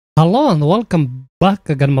Hello and welcome back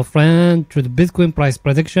again, my friend, to the Bitcoin price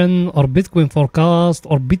prediction or Bitcoin forecast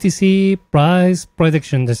or BTC price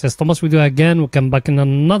prediction. This is Thomas with you again. We come back in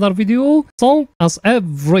another video. So, as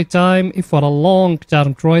every time, if you are a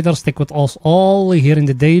long-term trader, stick with us all here in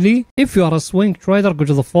the daily. If you are a swing trader, go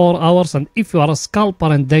to the 4 hours. And if you are a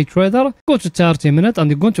scalper and day trader, go to 30 minutes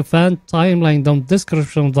and you're going to find timeline down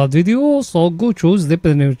description of that video. So, go choose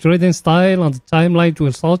depending on your trading style and the timeline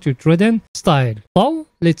will start your trading style. So,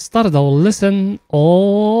 let's start our lesson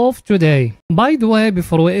of today. By the way,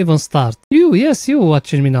 before we even start, you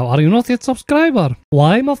watching me now, are you not yet subscriber?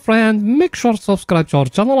 Why, my friend, make sure to subscribe to our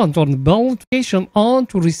channel and turn the bell notification on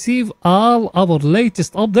to receive all our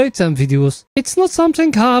latest updates and videos. It's not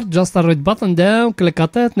something hard, just a red button down, click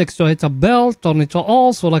at it, next to it a bell, turn it to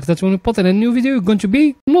all, so like that when we put in a new video, you're going to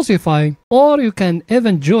be notified. Or you can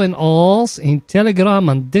even join us in Telegram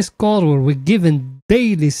and Discord where we're giving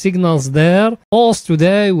daily signals there. Also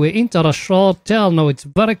today we enter a short tail. Now it's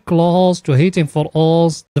very close to hitting for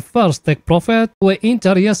us the first take profit. We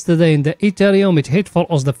enter yesterday in the Ethereum, it hit for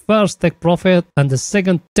us the first take profit and the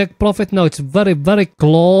second take profit. Now it's very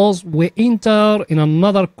close. We enter in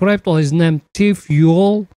another crypto, his name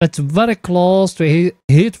T-Fuel. It's very close to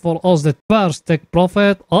hit for us the first take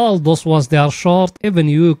profit. All those ones they are short. Even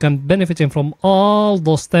you can benefit from all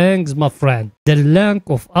those things, my friend. The link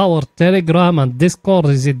of our Telegram and Discord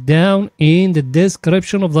is it down in the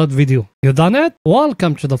description of that video. You done it?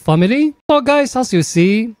 Welcome to the family. So guys, as you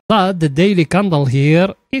see that the daily candle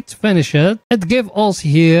here, it finished. It gave us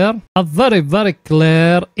here a very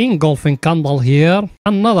clear engulfing candle here,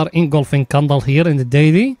 another engulfing candle here in the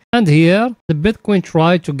daily, and here the Bitcoin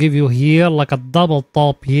tried to give you here like a double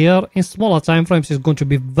top here. In smaller time frames it's going to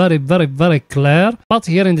be very clear, but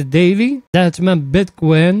here in the daily, that meant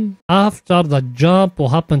Bitcoin after the jump what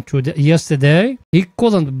happened to yesterday, he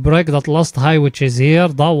couldn't break that last high, which is here,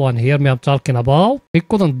 that one here me I'm talking about. He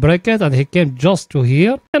couldn't break it and he came just to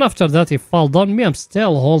here, and after that he fell down. Me I'm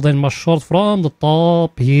still holding my short from the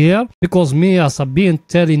top here, because me as I've been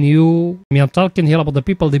telling you, me I'm talking here about the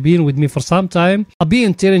people they've been with me for some time. I've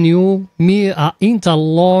been telling you, me I enter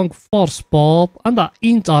long for spot and I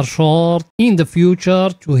enter short in the future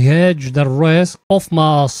to hedge the risk of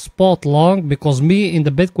my spot long, because me in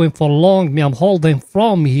the Bitcoin for long, me I'm holding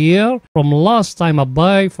from here. From last time I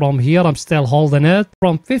buy from here, I'm still holding it.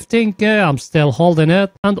 From 15k I'm still holding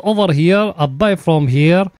it, and over here I buy from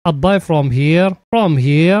here, I buy from here,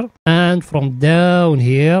 and from down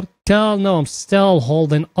here till now I'm still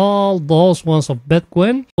holding all those ones of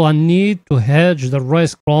Bitcoin. So I need to hedge the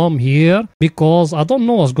risk from here, because I don't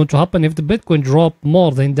know what's going to happen if the Bitcoin drop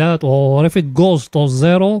more than that or if it goes to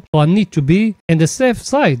zero. So I need to be in the safe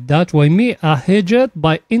side. That way me I hedge it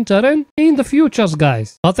by entering in the futures,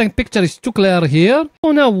 guys. I think picture is too clear here.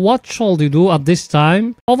 So now what should you do at this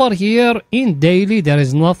time? Over here in daily there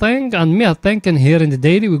is nothing, and me I thinking here in the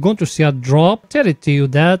daily we're going to see a drop. Tell it to you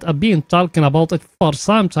that I've been talking about it for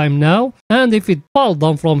some time now, and if it fall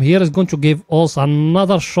down from here, it's going to give us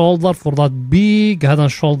another shoulder for that big head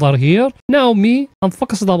and shoulder here. Now me, I'm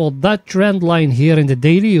focused about that trend line here in the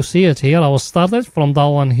daily. You see it here. I was started from that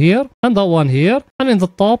one here and that one here, and in the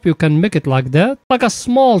top you can make it like that, like a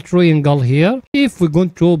small triangle here. If we're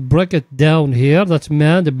going to break it down here, that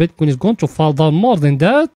means the Bitcoin is going to fall down more than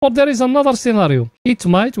that. Or there is another scenario. It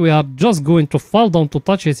might we are just going to fall down to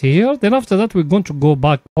touch it here, then after that we're going to go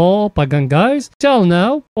back up again, guys. Till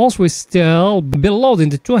now also we still below in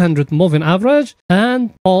the 200 moving average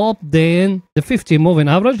and up then the 50 moving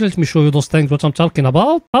average. Let me show you those things what I'm talking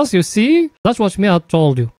about. As you see, that's what me I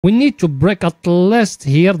told you, we need to break at least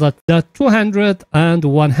here that 200 and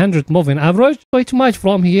 100 moving average. So it might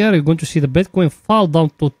from here you're going to see the Bitcoin fall down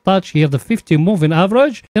to touch here the 50 moving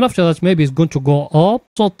average, and after that maybe it's going to go up.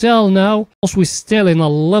 So till now as we still in a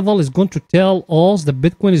level is going to tell us the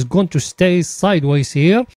Bitcoin is going to stay sideways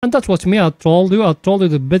here, and that's what me I told you. I told you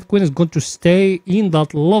the Bitcoin is going to stay in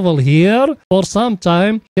that level here for some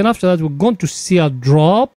time, then after that we're going to see a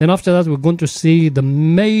drop, and after that we're going to see the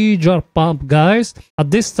major pump, guys. At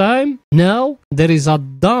this time now there is a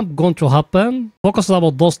dump going to happen. Focus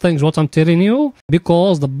about those things what I'm telling you,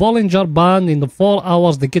 because the Bollinger Band in the 4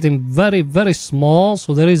 hours they're getting very small,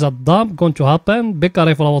 so there is a dump going to happen. Be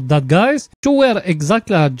careful about that, guys. To where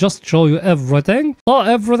exactly I just show you everything. So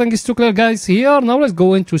everything is too clear, guys, here. Now let's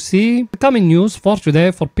go in to see the coming news for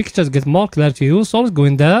today for pictures get more clear to you. So let's go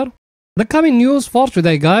in there. The coming news for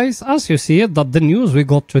today, guys, as you see it, that the news we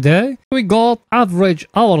got today, we got average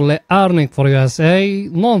hourly earning for USA,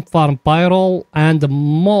 non-farm payroll, and the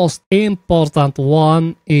most important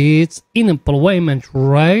one is unemployment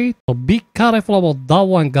rate. So be careful about that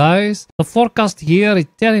one, guys. The forecast here is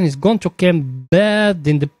telling it's going to come bad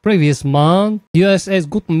in the previous month. USA has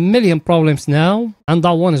got million problems now, and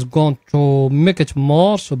that one is going to make it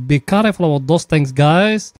more. So be careful about those things,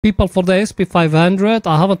 guys. People, for the SP 500,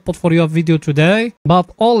 I haven't put for you a video today, but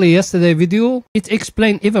only yesterday video. It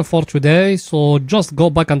explained even for today, so just go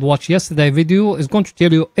back and watch yesterday video. It's going to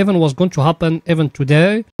tell you even what's going to happen even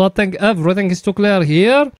today. So I think everything is too clear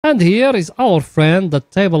here. And here is our friend, the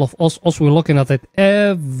table of us. Also, we're looking at it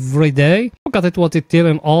every day. Look at it, what it's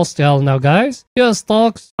telling us till now, guys. US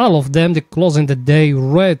stocks, all of them, they closing the day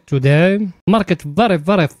red today. Market very,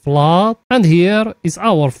 very flat. And here is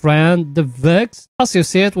our friend, the VIX. As you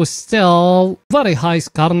see it, we still very high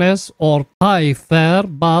scarness or high fair,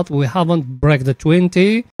 but we haven't break the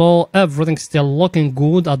 20. So everything's still looking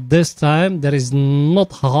good at this time. There is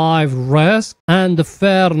not high risk, and the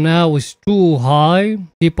fair now is too high.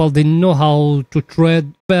 People, they know how to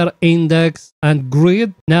trade fair index and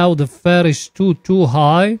grid. Now the fair is too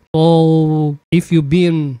high. So if you've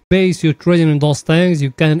been base, you're trading in those things,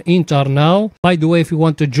 you can enter now. By the way, if you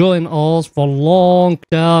want to join us for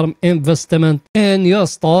long-term investment in your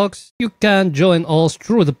stocks, you can join us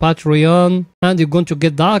through the Patreon, and you're going to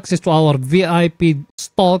get the access to our VIP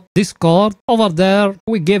stock Discord. Over there,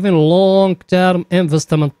 we're giving long-term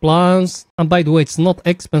investment plans. And by the way, it's not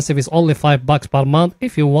expensive. It's only $5 per month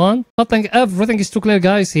if you want. I think everything is too clear,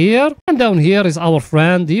 guys, here. And down here is our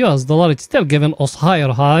friend, the US dollar. It's still giving us higher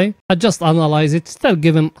high. I just analyze it. Still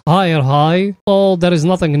giving higher high. So there is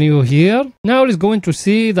nothing new here. Now let's go in to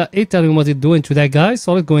see the Ethereum, what it's doing today, guys.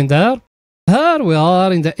 So let's go in there. Here we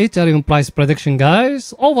are in the Ethereum price prediction,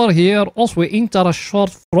 guys. Over here, also we enter a short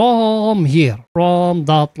from here, from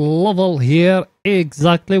that level here.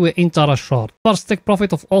 Exactly, we enter a short. First take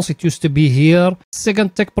profit of us, it used to be here.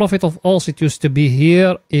 Second take profit of us, it used to be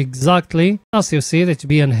here. Exactly, as you see, it's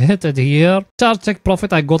being hit here. Third take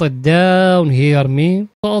profit, I got it down here, me.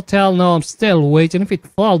 So till now, I'm still waiting. If it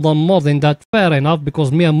fall down more than that, fair enough,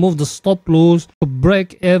 because me, I moved the stop loss to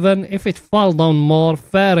break even. If it fall down more,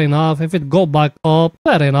 fair enough. If it go back up,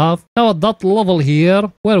 fair enough. Now at that level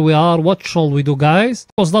here, where we are, what shall we do, guys?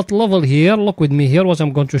 Because that level here, look with me here, what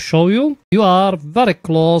I'm going to show you. You are very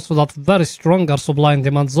close to that very stronger supply and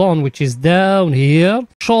demand zone, which is down here.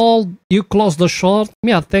 Should you close the short?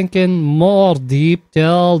 Me are thinking more deep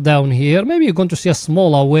till down here. Maybe you're going to see a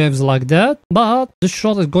smaller waves like that, but the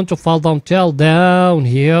short is going to fall down till down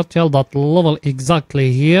here, till that level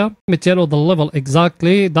exactly here. Let me tell you the level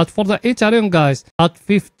exactly. That for the Ethereum, guys, at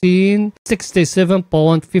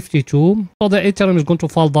 1567.52. So the Ethereum is going to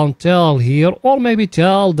fall down till here, or maybe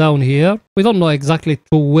till down here. We don't know exactly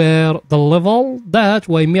to where the level. That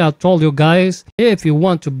way, me, I told you guys, if you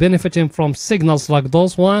want to benefit from signals like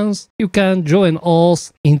those ones, you can join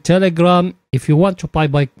us in Telegram. If you want to buy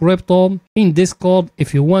by crypto, in Discord,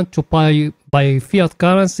 if you want to buy by fiat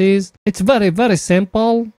currencies, it's very, very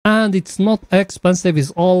simple, and it's not expensive.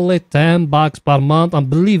 It's only $10 per month, and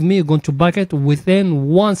believe me, you're going to back it within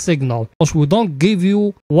one signal, because we don't give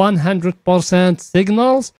you 100%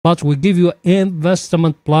 signals, but we give you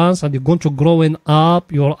investment plans, and you're going to growing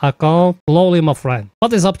up your account slowly, my friend.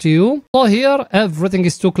 But it's up to you. So here, everything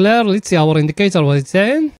is too clear. Let's see our indicator, what it's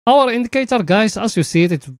saying. Our indicator, guys, as you see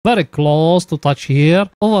it, it's very close to touch here,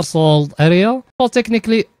 oversold area. So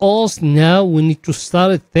technically, us now, we need to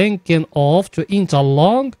start thinking of to enter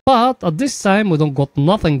long, but at this time we don't got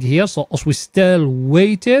nothing here, so as we still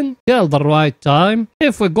waiting till the right time.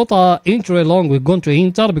 If we got a entry long, we're going to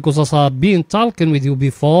enter, because as I've been talking with you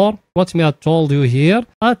before, what me I told you here,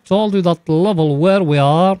 I told you that level where we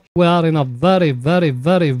are in a very, very,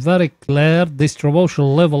 very, very clear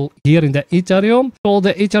distribution level here in the Ethereum. So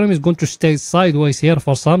the Ethereum is going to stay sideways here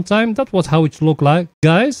for some time. That was how it looked like,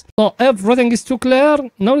 guys. So everything is too clear.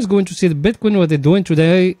 Now let's going to see the Bitcoin, what they're doing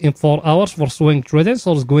today in 4 hours for swing trading.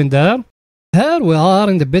 So let's go in there. Here we are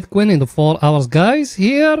in the Bitcoin in the 4 hours, guys.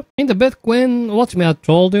 Here in the Bitcoin, what me I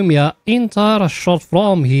told you, me I enter a short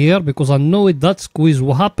from here, because I know it, that squeeze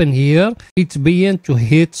will happen here. It's being to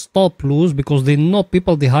hit stop loss, because they know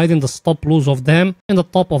people, they hiding the stop loss of them in the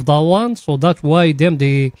top of that one. So that's why them,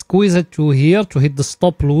 they squeeze it to here to hit the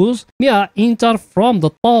stop loss. Me I enter from the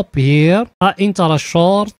top here. I enter a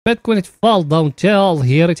short. Bitcoin, it fall down till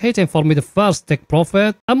here. It hitting for me the first take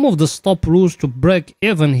profit. I move the stop loss to break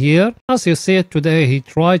even here. As you see it today, he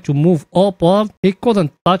tried to move upward. He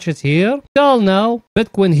couldn't touch it here. Till now,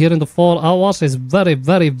 Bitcoin here in the 4 hours is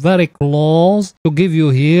very close to give you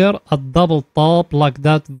here a double top like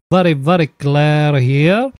that. Very clear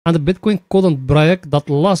here. And the Bitcoin couldn't break that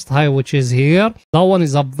last high which is here. That one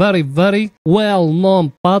is a very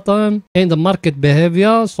well-known pattern in the market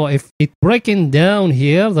behavior. So if it breaking down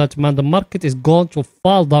here, that means the market is going to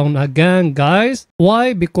fall down again, guys.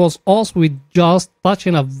 Why? Because also we just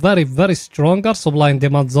touching a very stronger supply and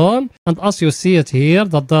demand zone, and as you see it here,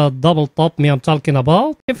 that the double top I'm talking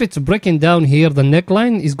about, if it's breaking down here, the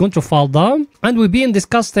neckline is going to fall down. And we've been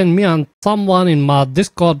discussing, me and someone in my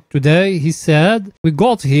Discord today, he said we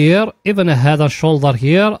got here even a head and shoulder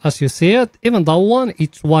here, as you see it. Even that one,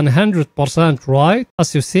 it's 100% right,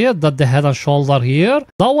 as you see it, that the head and shoulder here,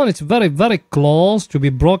 that one is very close to be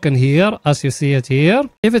broken here, as you see it here.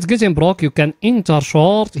 If it's getting broke, you can enter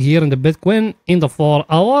short here in the Bitcoin in the 4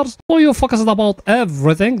 hours. So you focused about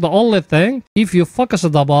everything. The only thing, if you focused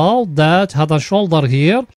about that head and shoulder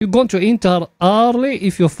here, you're going to enter early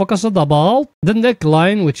if you focused about the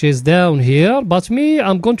neckline which is down here. But me,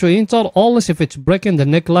 I'm going to enter always if it's breaking the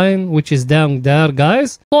neckline which is down there,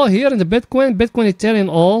 guys. So here in the Bitcoin is telling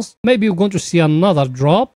us maybe you're going to see another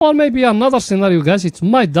drop, or maybe another scenario, guys. It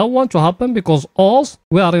might that one to happen because us,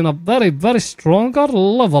 we are in a very stronger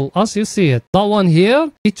level, as you see it. That one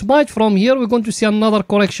here, it might from here we're going to see another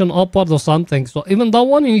correction upward or something. So even that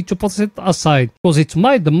one you need to put it aside, because it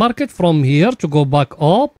might the market from here to go back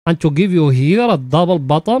up and to give you here a double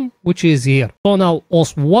bottom which is here. So now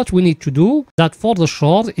us, what we need to do, that for the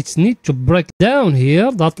short it's need to break down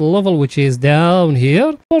here that level which is down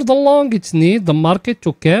here. For the long, it's need the market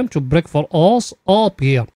to come to break for us up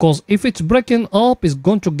here, because if it's breaking up, it's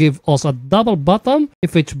going to give us a double bottom.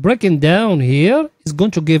 If it's breaking down here, it's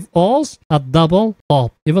going to give us a double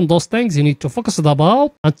top. Even those things you need to focus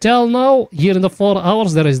about. Until now, here in the 4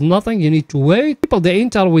 hours, there is nothing. You need to wait. People, they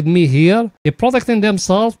enter with me here. They're protecting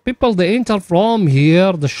themselves. People, they enter from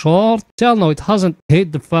here, the short. Till now, it hasn't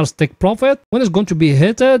hit the first take profit. When it's going to be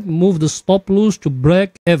hit, move the stop loss to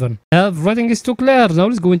break even. Everything is too clear. Now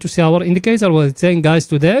let's go into see our indicator, what it's saying, guys,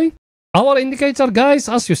 today. Our indicator, guys,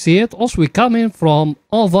 as you see it, also we coming from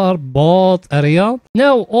overbought area.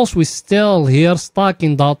 Now also we still here stuck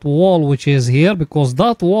in that wall which is here, because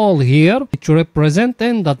that wall here, it's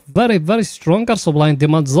representing that very stronger supply and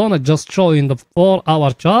demand zone I just showed in the 4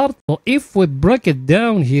 hour chart. So if we break it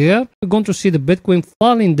down here, we're going to see the Bitcoin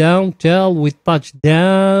falling down till we touch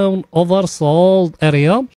down oversold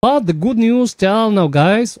area. But the good news till now,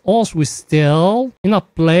 guys, also we still in a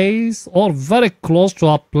place or very close to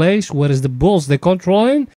a place where is the bulls they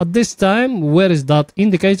controlling at this time. Where is that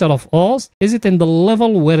indicator of us? Is it in the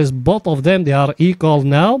level where is both of them they are equal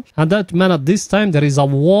now? And that means at this time there is a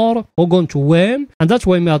war who's going to win. And that's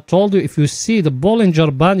why I told you, if you see the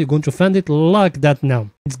Bollinger Band, you're going to find it like that now.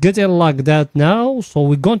 It's getting like that now. So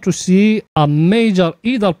we're going to see a major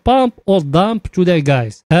either pump or dump today,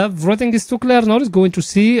 guys. Everything is too clear. Now let's going to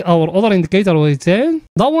see our other indicator, what it's saying.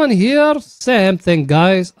 That one here, same thing,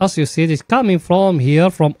 guys. As you see, it's coming from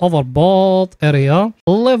here, from overbought area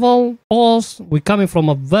level. Also, we're coming from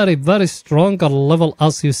a very stronger level,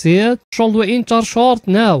 as you see it. Should we enter short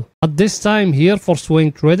now? At this time here for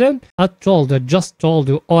swing trading, I just told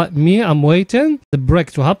you, me, I'm waiting the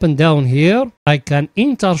break to happen down here. I can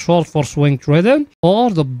enter short for swing trading,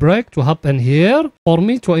 or the break to happen here for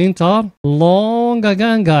me to enter long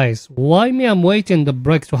again, guys. Why me I'm waiting the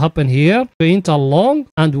break to happen here to enter long,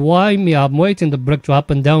 and why me I'm waiting the break to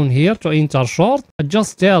happen down here to enter short? I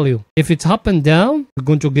just tell you, if it happen down, it's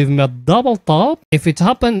going to give me a double top. If it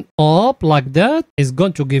happen up like that, it's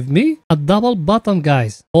going to give me a double bottom,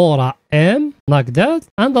 guys, or a M like that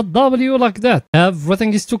and a W like that.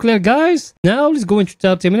 Everything is too clear, guys. Now let's go into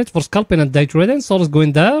 30 minutes for scalping and day trading. So let's go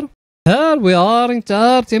in there. Here we are in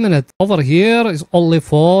 30 minutes. Over here is only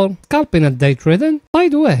for scalping and day trading. By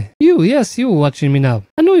the way, yes, you watching me now.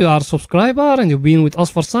 I know you are a subscriber and you've been with us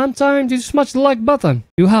for some time. Did you smash the like button?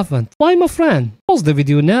 You haven't. Why, my friend? Pause the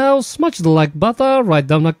video now, smash the like button, write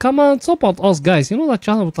down a comment, support us, guys. You know that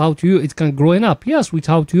channel without you, it can growing up. Yes,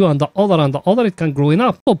 without you and the other, it can growing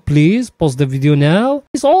up. So please, pause the video now.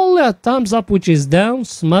 It's only a thumbs up which is down,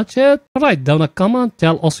 smash it, write down a comment,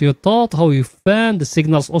 tell us your thought, how you found the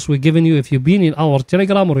signals us we giving you if you've been in our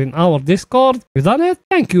Telegram or in our Discord. You done it?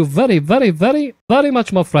 Thank you very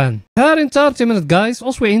much, my friend. Here in 30 minutes, guys,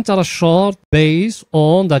 also we enter a short base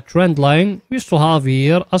on the trend line we used to have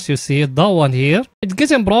here, as you see it, that one here. It's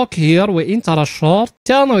getting broke here. We enter a short.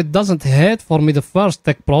 Till now it doesn't hit for me the first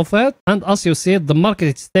take profit. And as you see, the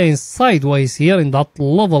market is staying sideways here in that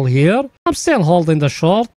level here. I'm still holding the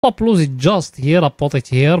short. Stop loss is just here. I put it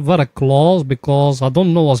here very close because I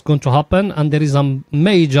don't know what's going to happen and there is a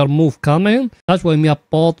major move coming. That's why I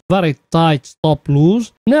put very tight stop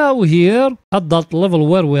loss. Now here at that level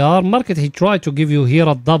where we are, market he tried to give you here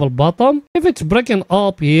a double bottom. If it's breaking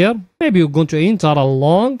up here, maybe you're going to enter a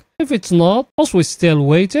long. If it's not, also we're still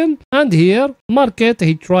waiting. And here, market,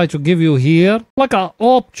 he tried to give you here, like a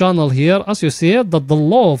up channel here, as you see it, that the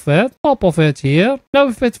low of it, top of it here. Now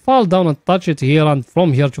if it fall down and touch it here and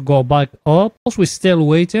from here to go back up, also we're still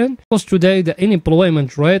waiting. Because today the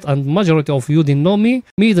unemployment rate, and majority of you didn't know me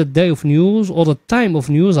the day of news or the time of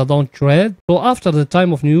news I don't trade. So after the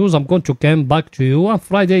time of news, I'm going to come back to you. On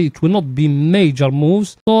Friday, it will not be major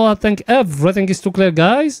moves. So I think everything is too clear,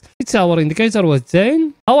 guys. It's our indicator was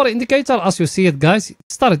 10. Our indicator, as you see it, guys,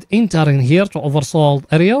 started entering here to oversold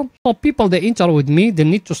area. So people they enter with me, they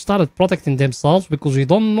need to start protecting themselves because we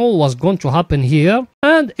don't know what's going to happen here.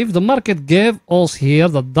 And if the market gave us here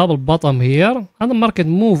the double bottom here and the market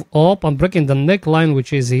move up and breaking the neckline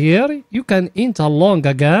which is here, you can enter long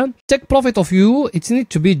again. Take profit of you. It needs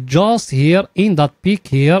to be just here in that peak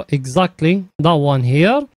here, exactly that one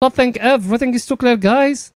here. So I think everything is too clear,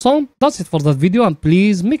 guys. So that's it for that video, and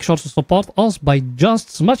please make sure to support us by just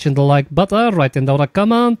smashing the like button, writing down a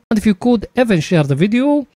comment, and if you could even share the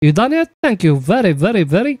video. You done it? Thank you very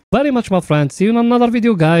much, my friends. See you in another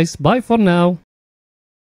video, guys. Bye for now.